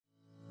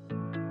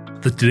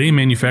The Today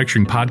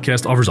Manufacturing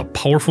podcast offers a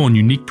powerful and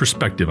unique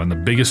perspective on the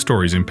biggest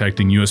stories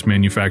impacting U.S.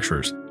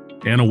 manufacturers.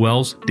 Anna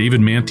Wells,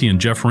 David Mantey,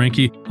 and Jeff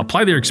Ranke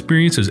apply their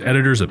experience as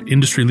editors of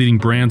industry-leading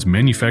brands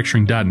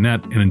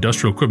Manufacturing.net and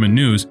Industrial Equipment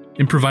News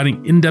in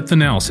providing in-depth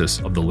analysis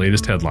of the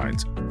latest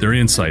headlines. Their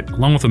insight,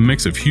 along with a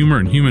mix of humor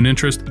and human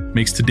interest,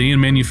 makes Today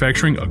in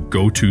Manufacturing a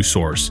go-to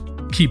source.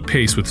 Keep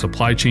pace with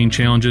supply chain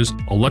challenges,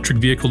 electric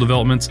vehicle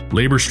developments,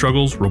 labor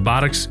struggles,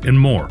 robotics, and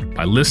more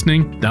by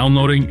listening,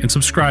 downloading, and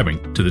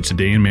subscribing to the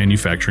Today in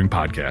Manufacturing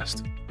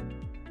podcast.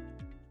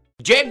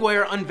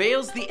 Jaguar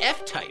unveils the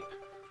F-Type.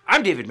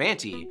 I'm David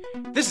Mantey.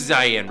 This is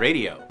IAN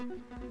Radio.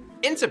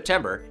 In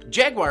September,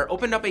 Jaguar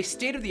opened up a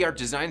state-of-the-art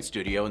design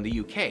studio in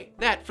the UK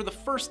that, for the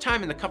first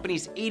time in the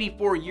company's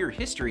 84-year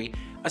history,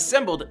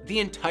 assembled the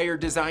entire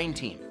design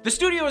team. The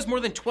studio is more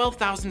than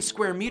 12,000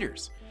 square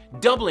meters,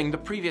 doubling the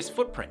previous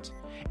footprint.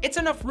 It's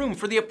enough room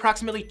for the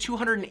approximately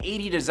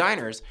 280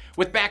 designers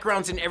with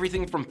backgrounds in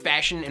everything from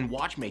fashion and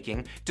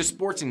watchmaking to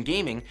sports and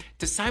gaming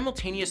to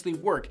simultaneously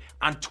work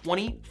on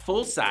 20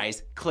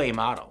 full-size clay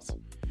models.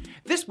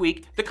 This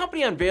week, the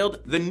company unveiled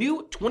the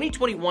new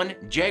 2021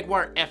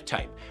 Jaguar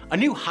F-Type, a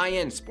new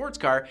high-end sports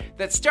car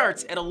that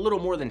starts at a little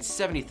more than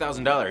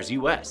 $70,000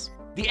 US.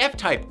 The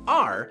F-Type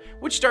R,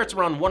 which starts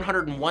around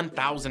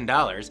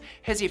 $101,000,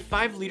 has a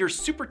 5-liter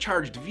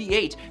supercharged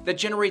V8 that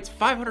generates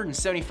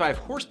 575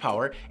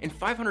 horsepower and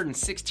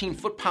 516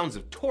 foot-pounds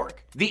of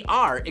torque. The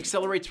R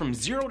accelerates from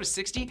 0 to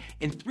 60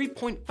 in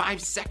 3.5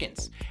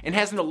 seconds and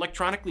has an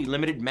electronically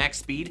limited max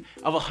speed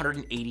of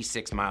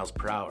 186 miles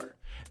per hour.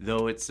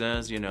 Though it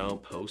says,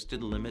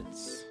 posted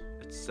limits,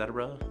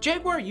 etc.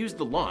 Jaguar used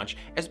the launch,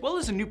 as well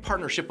as a new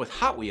partnership with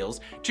Hot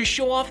Wheels, to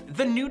show off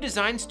the new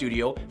design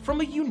studio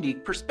from a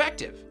unique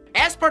perspective.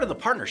 As part of the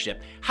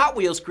partnership, Hot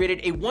Wheels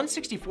created a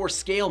 1/64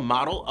 scale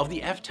model of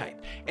the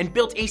F-Type and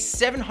built a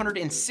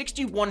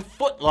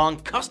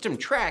 761-foot-long custom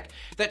track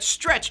that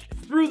stretched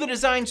through the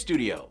design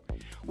studio.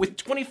 With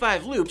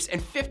 25 loops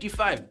and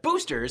 55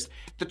 boosters,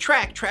 the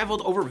track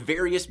traveled over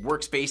various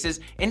workspaces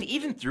and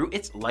even through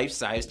its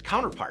life-sized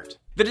counterpart.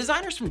 The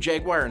designers from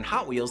Jaguar and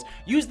Hot Wheels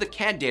used the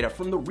CAD data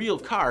from the real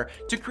car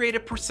to create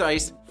a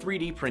precise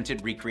 3D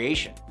printed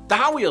recreation. The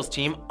Hot Wheels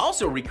team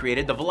also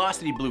recreated the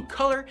Velocity blue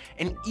color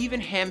and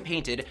even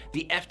hand-painted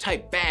the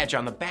F-Type badge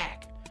on the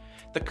back.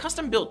 The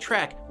custom-built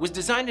track was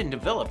designed and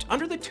developed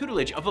under the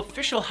tutelage of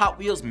official Hot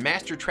Wheels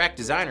master track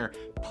designer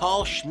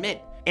Paul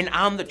Schmidt. And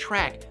on the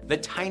track, the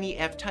tiny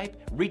F-Type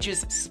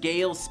reaches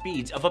scale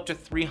speeds of up to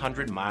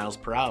 300 miles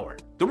per hour.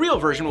 The real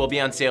version will be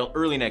on sale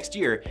early next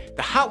year.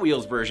 The Hot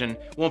Wheels version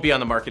won't be on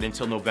the market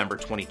until November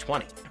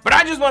 2020. But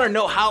I just want to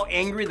know how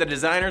angry the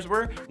designers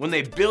were when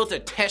they built a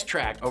test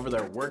track over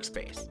their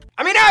workspace.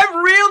 I have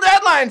real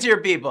deadlines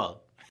here,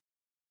 people!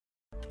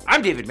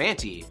 I'm David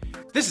Mantey.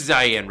 This is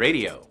IAN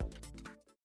Radio.